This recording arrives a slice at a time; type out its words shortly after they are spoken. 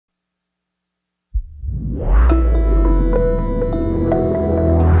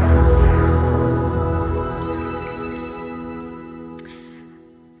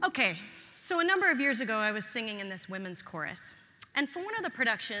So a number of years ago, I was singing in this women's chorus. And for one of the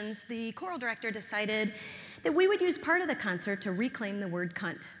productions, the choral director decided that we would use part of the concert to reclaim the word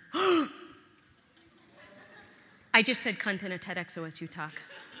cunt. I just said cunt in a TEDxOSU talk.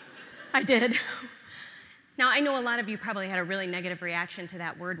 I did. Now, I know a lot of you probably had a really negative reaction to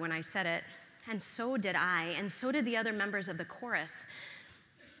that word when I said it, and so did I, and so did the other members of the chorus.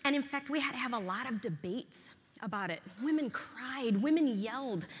 And in fact, we had to have a lot of debates about it. Women cried, women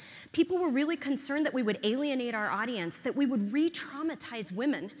yelled. People were really concerned that we would alienate our audience, that we would re-traumatize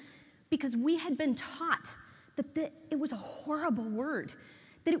women, because we had been taught that it was a horrible word,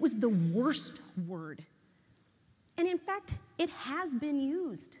 that it was the worst word. And in fact, it has been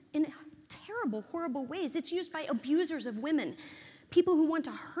used in terrible, horrible ways. It's used by abusers of women, people who want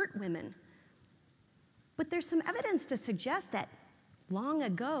to hurt women. But there's some evidence to suggest that long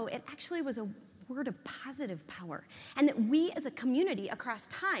ago, it actually was a word of positive power, and that we as a community across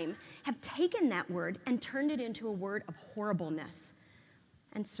time have taken that word and turned it into a word of horribleness.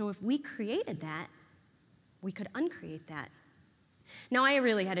 And so if we created that, we could uncreate that. Now, I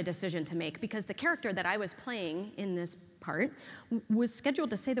really had a decision to make, because the character that I was playing in this part was scheduled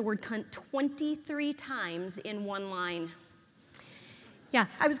to say the word cunt 23 times in one line. Yeah,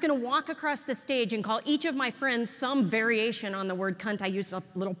 I was going to walk across the stage and call each of my friends some variation on the word cunt. I used a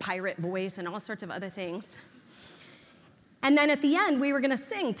little pirate voice and all sorts of other things. And then at the end, we were going to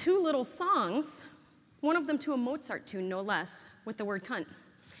sing two little songs, one of them to a Mozart tune, no less, with the word cunt.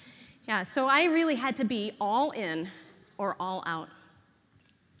 Yeah, so I really had to be all in or all out.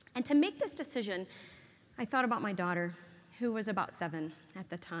 And to make this decision, I thought about my daughter, who was about 7 at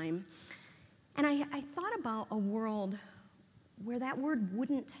the time. And I thought about a world where that word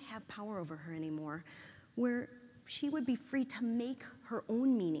wouldn't have power over her anymore, where she would be free to make her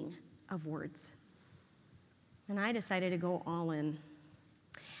own meaning of words. And I decided to go all in.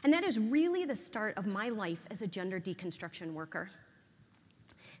 And that is really the start of my life as a gender deconstruction worker.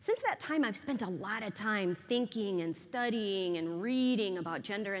 Since that time, I've spent a lot of time thinking and studying and reading about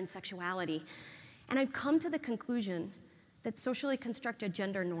gender and sexuality. And I've come to the conclusion that socially constructed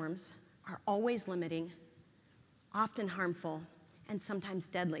gender norms are always limiting, often harmful, and sometimes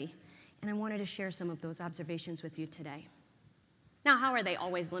deadly. And I wanted to share some of those observations with you today. Now, how are they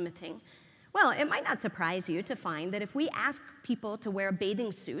always limiting? Well, it might not surprise you to find that if we ask people to wear a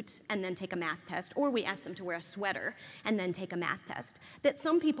bathing suit and then take a math test, or we ask them to wear a sweater and then take a math test, that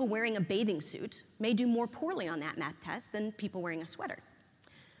some people wearing a bathing suit may do more poorly on that math test than people wearing a sweater.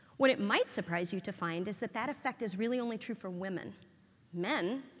 What it might surprise you to find is that that effect is really only true for women.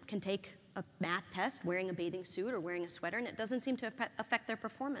 Men can take a math test wearing a bathing suit or wearing a sweater, and it doesn't seem to affect their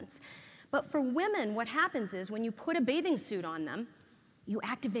performance. But for women, what happens is when you put a bathing suit on them, you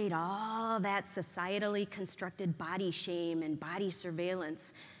activate all that societally constructed body shame and body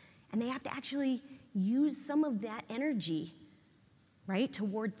surveillance, and they have to actually use some of that energy, right,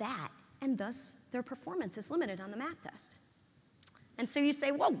 toward that, and thus their performance is limited on the math test. And so you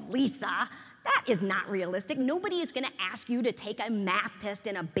say, well, Lisa, that is not realistic. Nobody is going to ask you to take a math test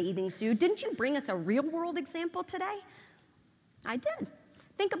in a bathing suit. Didn't you bring us a real-world example today? I did.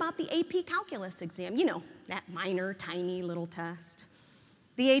 Think about the AP Calculus exam. You know, that minor, tiny little test.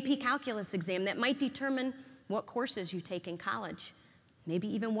 The AP Calculus exam that might determine what courses you take in college, maybe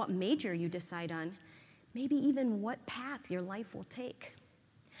even what major you decide on, maybe even what path your life will take.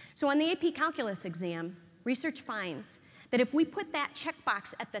 So on the AP Calculus exam, research finds that if we put that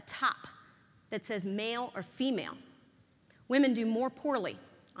checkbox at the top that says male or female, women do more poorly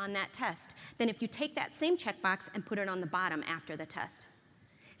on that test than if you take that same checkbox and put it on the bottom after the test.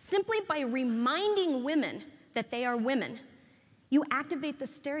 Simply by reminding women that they are women, you activate the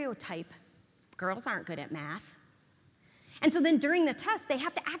stereotype, girls aren't good at math. And so then during the test, they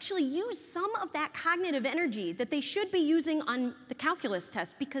have to actually use some of that cognitive energy that they should be using on the calculus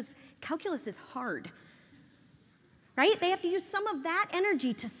test, because calculus is hard, right? They have to use some of that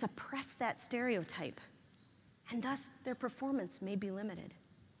energy to suppress that stereotype, and thus their performance may be limited.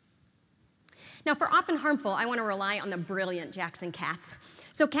 Now, for often harmful, I want to rely on the brilliant Jackson Katz.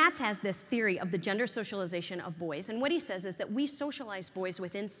 So Katz has this theory of the gender socialization of boys, and what he says is that we socialize boys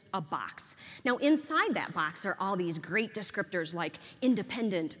within a box. Now, inside that box are all these great descriptors like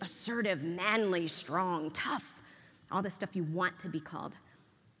independent, assertive, manly, strong, tough, all the stuff you want to be called.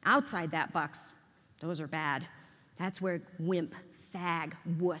 Outside that box, those are bad. That's where wimp, fag,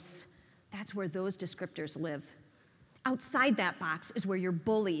 wuss, that's where those descriptors live. Outside that box is where you're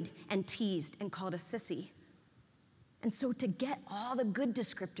bullied and teased and called a sissy. And so to get all the good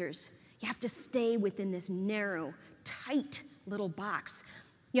descriptors, you have to stay within this narrow, tight little box.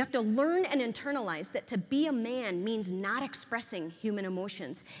 You have to learn and internalize that to be a man means not expressing human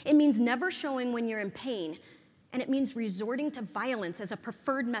emotions. It means never showing when you're in pain, and it means resorting to violence as a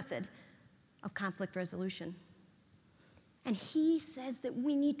preferred method of conflict resolution. And he says that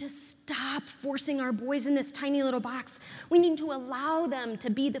we need to stop forcing our boys in this tiny little box. We need to allow them to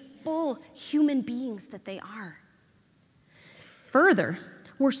be the full human beings that they are. Further,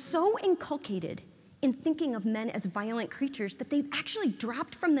 we're so inculcated in thinking of men as violent creatures that they've actually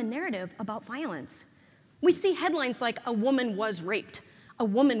dropped from the narrative about violence. We see headlines like, "A woman was raped," "A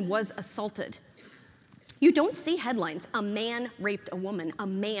woman was assaulted." You don't see headlines, "A man raped a woman," "A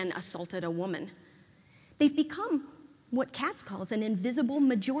man assaulted a woman." They've become what Katz calls an invisible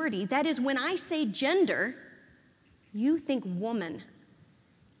majority. That is, when I say gender, you think woman.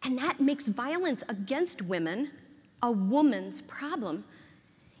 And that makes violence against women a woman's problem.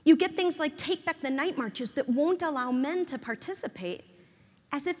 You get things like Take Back the Night marches that won't allow men to participate,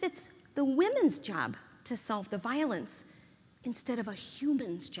 as if it's the women's job to solve the violence instead of a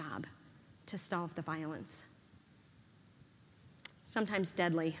human's job to solve the violence. Sometimes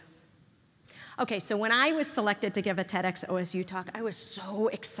deadly. Okay, so when I was selected to give a TEDx OSU talk, I was so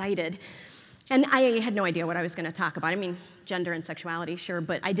excited. And I had no idea what I was going to talk about. I mean, gender and sexuality, sure,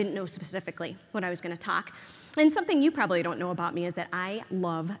 but I didn't know specifically what I was going to talk. And something you probably don't know about me is that I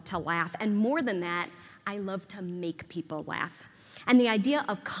love to laugh. And more than that, I love to make people laugh. And the idea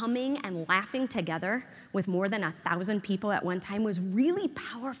of coming and laughing together with more than 1,000 people at one time was really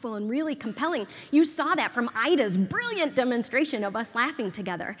powerful and really compelling. You saw that from Ida's brilliant demonstration of us laughing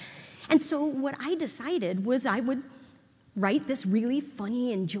together. And so what I decided was I would write this really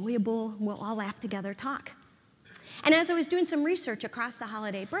funny, enjoyable, we'll all laugh together talk. And as I was doing some research across the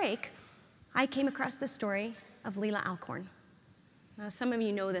holiday break, I came across the story of Leila Alcorn. Now, some of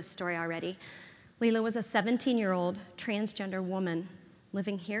you know this story already. Leila was a 17-year-old transgender woman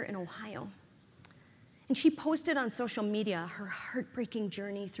living here in Ohio. And she posted on social media her heartbreaking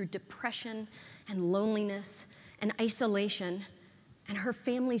journey through depression and loneliness and isolation, and her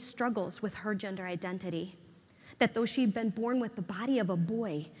family's struggles with her gender identity. That though she'd been born with the body of a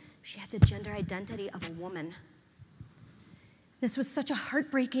boy, she had the gender identity of a woman. This was such a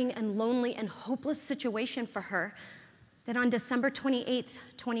heartbreaking and lonely and hopeless situation for her that on December 28th,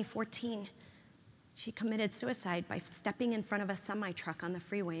 2014, she committed suicide by stepping in front of a semi-truck on the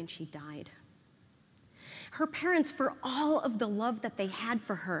freeway, and she died. Her parents, for all of the love that they had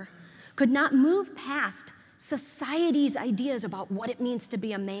for her, could not move past society's ideas about what it means to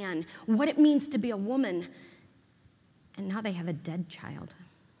be a man, what it means to be a woman, and now they have a dead child.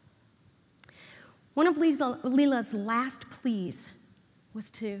 One of Leila's last pleas was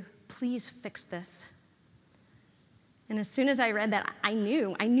to please fix this. And as soon as I read that, I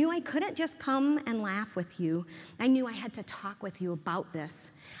knew I couldn't just come and laugh with you. I knew I had to talk with you about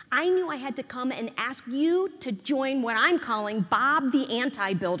this. I knew I had to come and ask you to join what I'm calling Bob the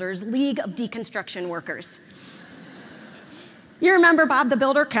Anti-Builder's League of Deconstruction Workers. You remember Bob the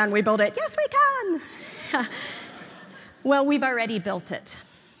Builder? Can we build it? Yes, we can. Well, we've already built it.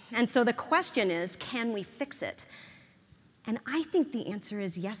 And so the question is, can we fix it? And I think the answer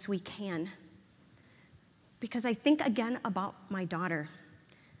is yes, we can. Because I think again about my daughter.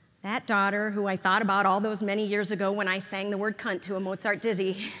 That daughter who I thought about all those many years ago when I sang the word cunt to a Mozart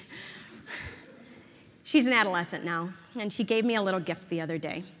dizzy. She's an adolescent now, and she gave me a little gift the other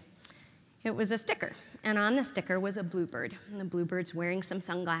day. It was a sticker, and on the sticker was a bluebird. And the bluebird's wearing some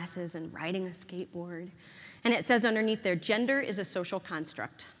sunglasses and riding a skateboard. And it says underneath there, "Gender is a social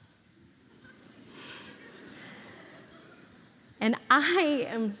construct." And I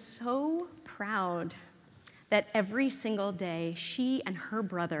am so proud that every single day she and her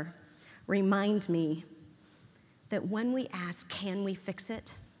brother remind me that when we ask, can we fix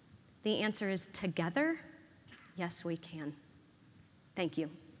it? The answer is together, yes, we can. Thank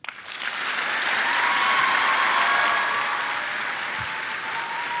you.